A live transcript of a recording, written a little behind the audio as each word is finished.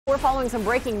We're following some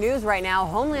breaking news right now.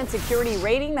 Homeland Security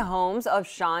raiding the homes of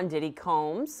Sean Diddy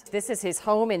Combs. This is his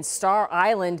home in Star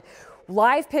Island.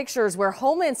 Live pictures where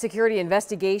Homeland Security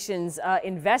investigators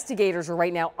are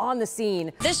right now on the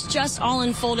scene. This just all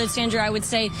unfolded, Sandra, I would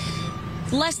say,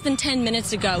 less than 10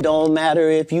 minutes ago. Don't matter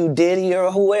if you Diddy or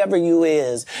whoever you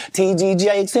is, TG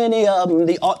Jakes, any of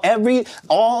them,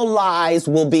 all lies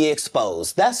will be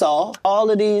exposed. That's all.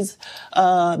 All of these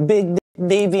big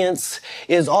deviants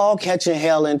is all catching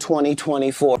hell in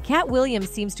 2024. Katt Williams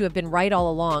seems to have been right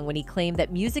all along when he claimed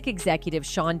that music executive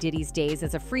Sean Diddy's days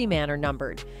as a free man are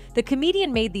numbered. The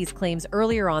comedian made these claims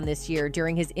earlier on this year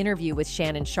during his interview with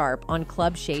Shannon Sharpe on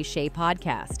Club Shay Shay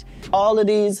podcast. All of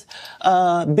these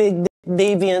big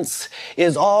deviants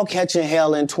is all catching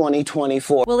hell in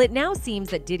 2024. Well, it now seems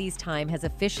that Diddy's time has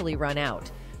officially run out.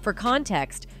 For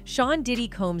context, Sean Diddy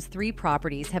Combs' 3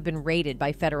 properties have been raided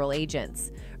by federal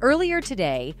agents. Earlier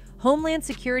today, Homeland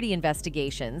Security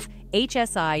Investigations,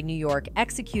 HSI New York,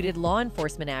 executed law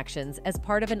enforcement actions as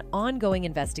part of an ongoing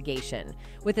investigation,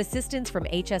 with assistance from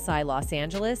HSI Los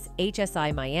Angeles,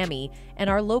 HSI Miami, and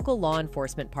our local law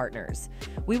enforcement partners.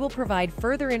 We will provide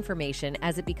further information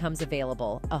as it becomes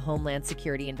available, a Homeland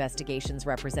Security Investigations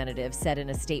representative said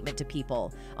in a statement to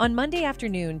People. On Monday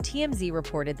afternoon, TMZ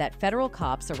reported that federal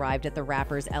cops arrived at the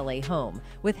rapper's LA home,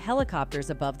 with helicopters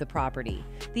above the property.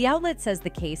 The outlet says the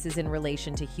case is in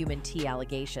relation to human T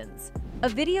allegations. A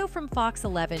video from Fox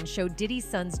 11 showed Diddy's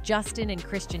sons Justin and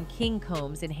Christian King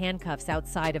Combs in handcuffs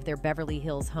outside of their Beverly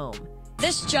Hills home.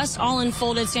 This just all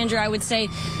unfolded, Sandra, I would say,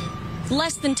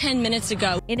 less than 10 minutes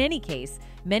ago. In any case,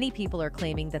 many people are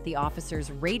claiming that the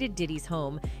officers raided Diddy's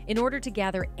home in order to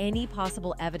gather any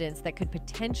possible evidence that could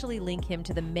potentially link him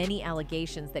to the many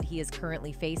allegations that he is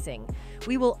currently facing.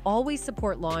 We will always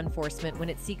support law enforcement when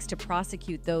it seeks to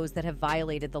prosecute those that have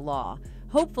violated the law.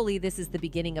 Hopefully, this is the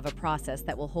beginning of a process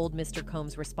that will hold Mr.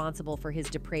 Combs responsible for his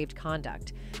depraved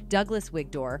conduct. Douglas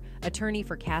Wigdor, attorney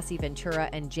for Cassie Ventura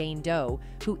and Jane Doe,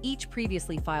 who each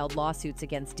previously filed lawsuits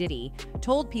against Diddy,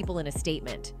 told People in a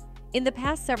statement, "In the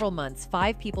past several months,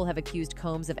 5 people have accused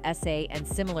Combs of SA and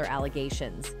similar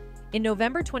allegations. In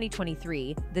November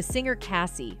 2023, the singer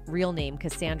Cassie, real name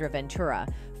Cassandra Ventura,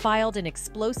 filed an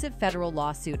explosive federal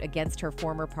lawsuit against her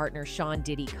former partner Sean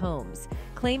Diddy Combs,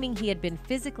 claiming he had been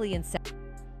physically and sexually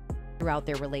throughout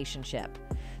their relationship.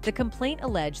 The complaint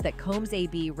alleged that Combs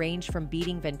AB ranged from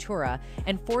beating Ventura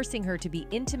and forcing her to be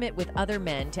intimate with other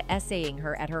men to SAing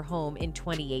her at her home in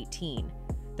 2018.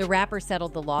 The rapper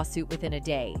settled the lawsuit within a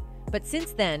day. But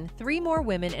since then, 3 more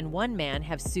women and 1 man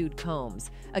have sued Combs,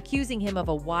 accusing him of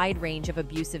a wide range of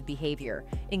abusive behavior,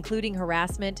 including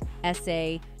harassment,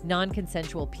 SA,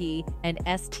 non-consensual P, and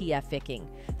STF-icking.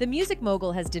 The music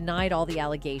mogul has denied all the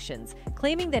allegations,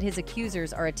 claiming that his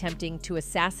accusers are attempting to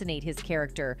assassinate his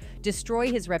character,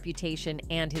 destroy his reputation,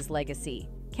 and his legacy.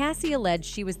 Cassie alleged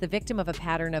she was the victim of a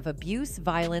pattern of abuse,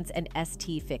 violence, and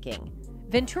ST-ficking.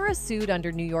 Ventura sued under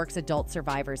New York's Adult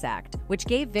Survivors Act, which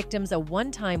gave victims a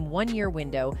one-time 1-year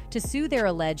window to sue their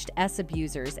alleged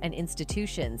abusers and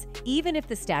institutions, even if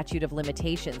the statute of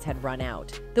limitations had run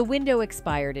out. The window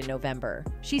expired in November.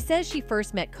 She says she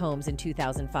first met Combs in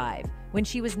 2005, when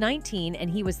she was 19 and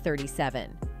he was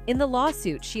 37. In the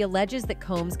lawsuit, she alleges that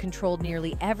Combs controlled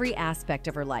nearly every aspect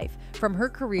of her life, from her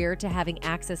career to having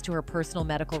access to her personal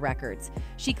medical records.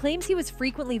 She claims he was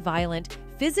frequently violent,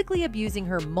 physically abusing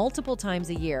her multiple times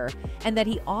a year, and that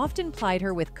he often plied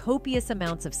her with copious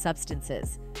amounts of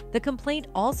substances. The complaint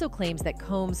also claims that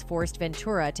Combs forced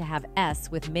Ventura to have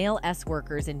with male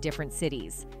workers in different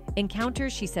cities.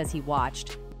 Encounters she says he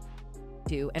watched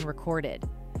and recorded.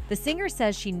 The singer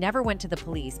says she never went to the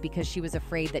police because she was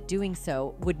afraid that doing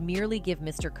so would merely give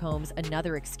Mr. Combs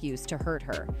another excuse to hurt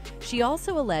her. She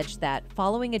also alleged that,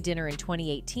 following a dinner in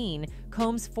 2018,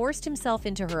 Combs forced himself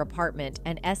into her apartment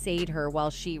and SA'd her while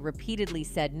she repeatedly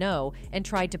said no and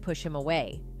tried to push him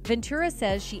away. Ventura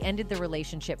says she ended the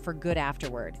relationship for good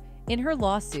afterward. In her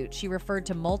lawsuit, she referred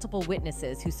to multiple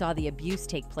witnesses who saw the abuse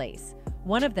take place.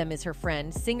 One of them is her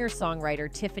friend,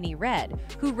 singer-songwriter Tiffany Red,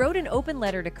 who wrote an open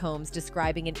letter to Combs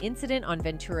describing an incident on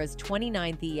Ventura's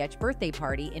 29th birthday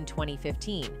party in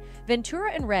 2015.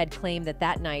 Ventura and Red claim that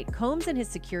that night, Combs and his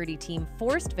security team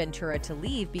forced Ventura to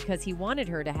leave because he wanted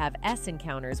her to have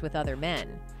encounters with other men.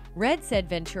 Red said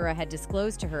Ventura had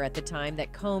disclosed to her at the time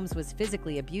that Combs was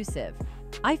physically abusive.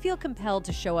 "I feel compelled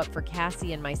to show up for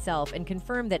Cassie and myself and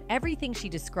confirm that everything she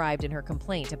described in her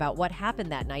complaint about what happened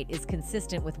that night is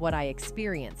consistent with what I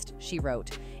experienced," she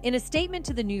wrote. In a statement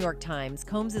to the New York Times,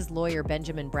 Combs' lawyer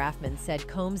Benjamin Brafman said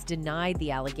Combs denied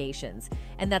the allegations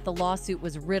and that the lawsuit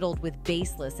was riddled with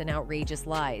baseless and outrageous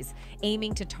lies,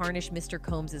 aiming to tarnish Mr.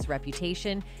 Combs'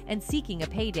 reputation and seeking a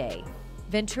payday.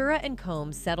 Ventura and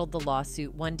Combs settled the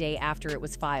lawsuit one day after it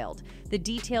was filed. The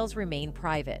details remain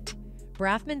private.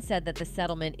 Braffman said that the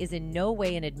settlement is in no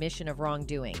way an admission of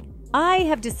wrongdoing. "I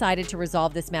have decided to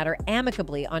resolve this matter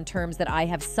amicably on terms that I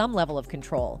have some level of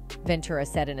control," Ventura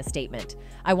said in a statement.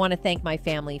 "I want to thank my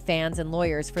family, fans, and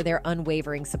lawyers for their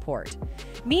unwavering support."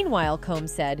 Meanwhile,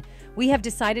 Combs said, "We have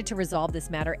decided to resolve this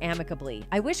matter amicably.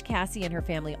 I wish Cassie and her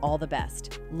family all the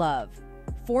best. Love."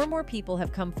 4 more people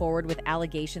have come forward with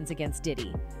allegations against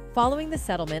Diddy. Following the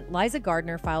settlement, Liza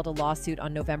Gardner filed a lawsuit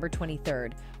on November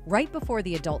 23rd, right before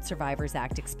the Adult Survivors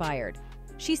Act expired.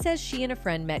 She says she and a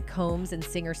friend met Combs and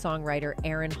singer-songwriter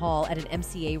Aaron Hall at an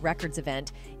MCA Records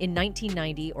event in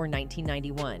 1990 or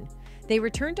 1991. They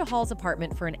returned to Hall's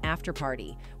apartment for an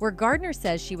after-party, where Gardner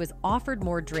says she was offered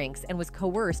more drinks and was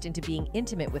coerced into being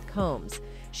intimate with Combs.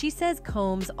 She says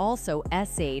Combs also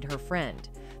essayed her friend.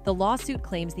 The lawsuit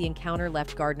claims the encounter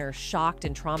left Gardner shocked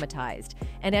and traumatized,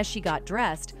 and as she got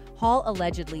dressed, Hall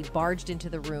allegedly barged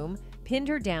into the room, pinned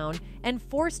her down, and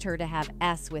forced her to have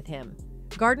sex with him.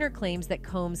 Gardner claims that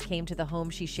Combs came to the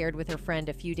home she shared with her friend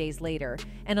a few days later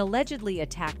and allegedly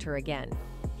attacked her again.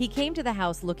 He came to the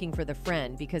house looking for the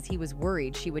friend because he was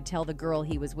worried she would tell the girl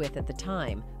he was with at the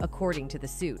time, according to the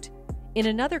suit. In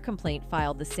another complaint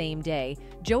filed the same day,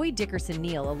 Joey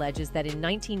Dickerson-Neal alleges that in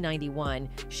 1991,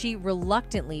 she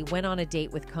reluctantly went on a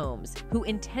date with Combs, who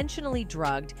intentionally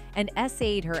drugged and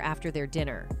essayed her after their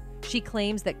dinner. She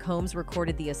claims that Combs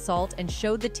recorded the assault and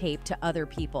showed the tape to other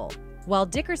people. While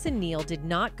Dickerson-Neal did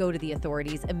not go to the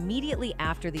authorities immediately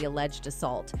after the alleged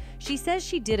assault, she says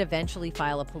she did eventually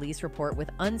file a police report with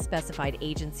unspecified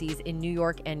agencies in New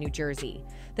York and New Jersey.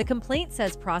 The complaint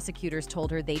says prosecutors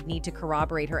told her they'd need to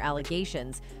corroborate her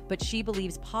allegations, but she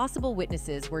believes possible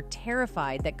witnesses were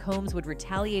terrified that Combs would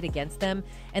retaliate against them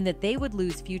and that they would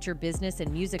lose future business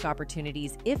and music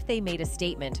opportunities if they made a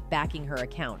statement backing her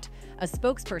account. A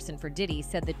spokesperson for Diddy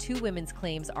said the 2 women's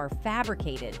claims are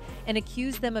fabricated and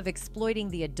accused them of exploiting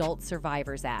the Adult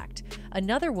Survivors Act.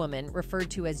 Another woman,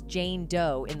 referred to as Jane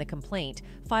Doe in the complaint,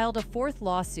 filed a 4th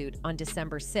lawsuit on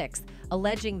December 6th,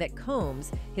 alleging that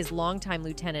Combs, his longtime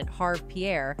lieutenant Harve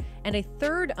Pierre, and a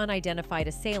 3rd unidentified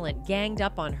assailant ganged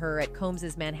up on her at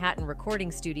Combs's Manhattan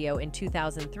recording studio in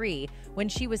 2003 when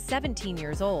she was 17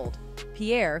 years old.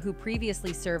 Pierre, who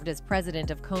previously served as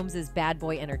president of Combs's Bad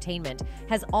Boy Entertainment,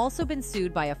 has also been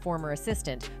sued by a former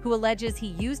assistant who alleges he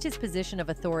used his position of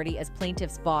authority as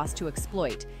plaintiff's boss to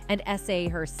exploit and essay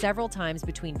her several times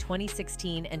between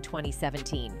 2016 and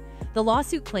 2017. The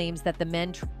lawsuit claims that the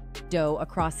men Doe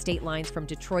across state lines from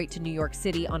Detroit to New York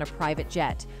City on a private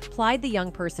jet, plied the young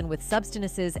person with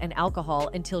substances and alcohol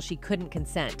until she couldn't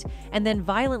consent, and then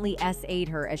violently essayed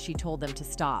her as she told them to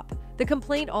stop. The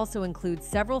complaint also includes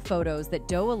several photos that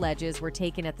Doe alleges were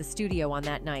taken at the studio on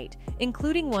that night,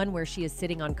 including one where she is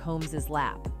sitting on Combs's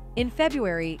lap. In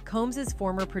February, Combs's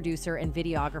former producer and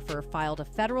videographer filed a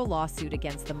federal lawsuit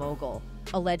against the mogul,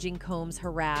 alleging Combs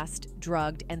harassed,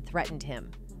 drugged, and threatened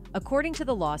him. According to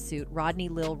the lawsuit, Rodney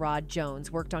Lil Rod Jones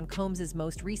worked on Combs's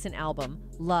most recent album,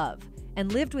 Love,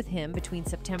 and lived with him between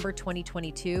September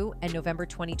 2022 and November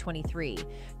 2023.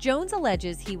 Jones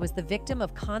alleges he was the victim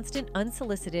of constant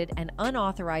unsolicited and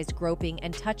unauthorized groping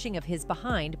and touching of his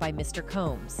behind by Mr.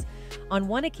 Combs. On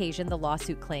one occasion, the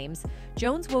lawsuit claims,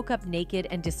 Jones woke up naked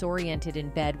and disoriented in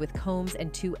bed with Combs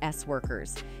and 2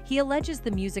 workers. He alleges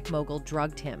the music mogul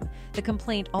drugged him. The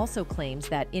complaint also claims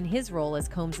that, in his role as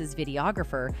Combs's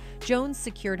videographer, Jones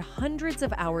secured hundreds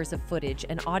of hours of footage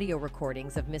and audio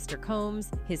recordings of Mr.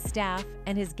 Combs, his staff,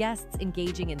 and his guests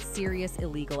engaging in serious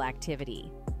illegal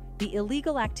activity. The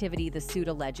illegal activity the suit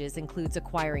alleges includes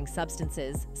acquiring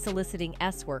substances, soliciting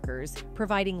workers,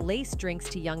 providing laced drinks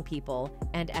to young people,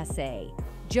 and SA.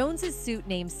 Jones's suit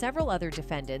names several other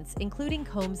defendants, including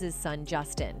Combs's son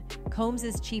Justin,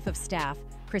 Combs's chief of staff,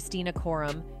 Christina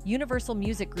Coram, Universal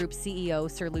Music Group CEO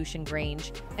Sir Lucian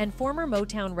Grange, and former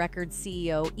Motown Records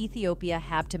CEO Ethiopia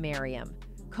Habtemariam.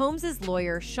 Combs's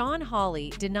lawyer, Sean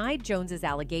Hawley, denied Jones's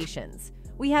allegations.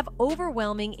 "We have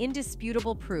overwhelming,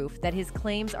 indisputable proof that his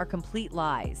claims are complete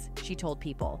lies," she told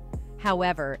People.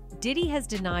 However, Diddy has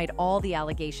denied all the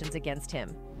allegations against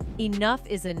him. "Enough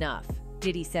is enough,"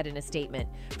 Diddy said in a statement.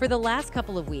 "For the last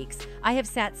couple of weeks, I have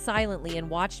sat silently and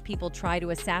watched people try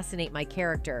to assassinate my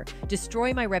character,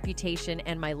 destroy my reputation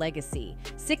and my legacy.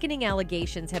 Sickening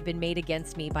allegations have been made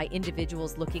against me by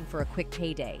individuals looking for a quick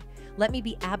payday. Let me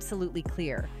be absolutely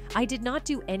clear. I did not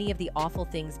do any of the awful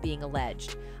things being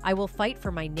alleged. I will fight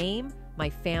for my name, my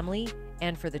family,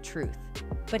 and for the truth."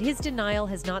 But his denial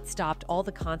has not stopped all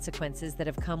the consequences that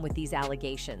have come with these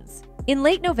allegations. In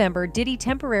late November, Diddy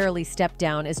temporarily stepped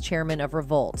down as chairman of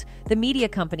Revolt, the media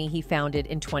company he founded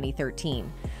in 2013.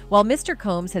 While Mr.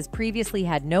 Combs has previously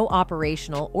had no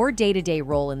operational or day-to-day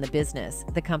role in the business,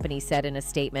 the company said in a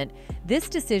statement, this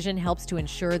decision helps to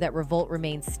ensure that Revolt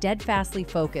remains steadfastly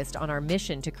focused on our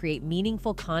mission to create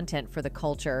meaningful content for the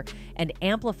culture and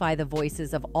amplify the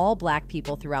voices of all Black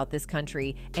people throughout this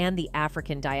country and the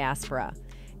African diaspora.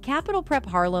 Capital Prep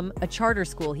Harlem, a charter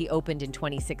school he opened in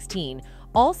 2016,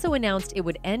 also announced it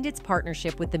would end its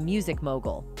partnership with the music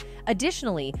mogul.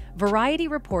 Additionally, Variety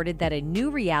reported that a new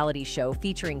reality show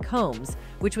featuring Combs,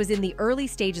 which was in the early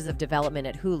stages of development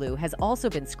at Hulu, has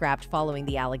also been scrapped following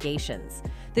the allegations.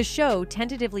 The show,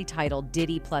 tentatively titled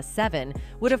Diddy +7,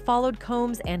 would have followed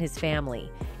Combs and his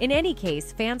family. In any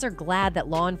case, fans are glad that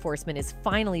law enforcement is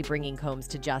finally bringing Combs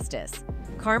to justice.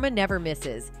 Karma never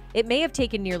misses. It may have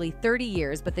taken nearly 30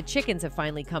 years, but the chickens have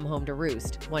finally come home to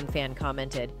roost, one fan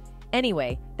commented.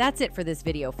 Anyway, that's it for this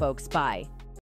video, folks. Bye.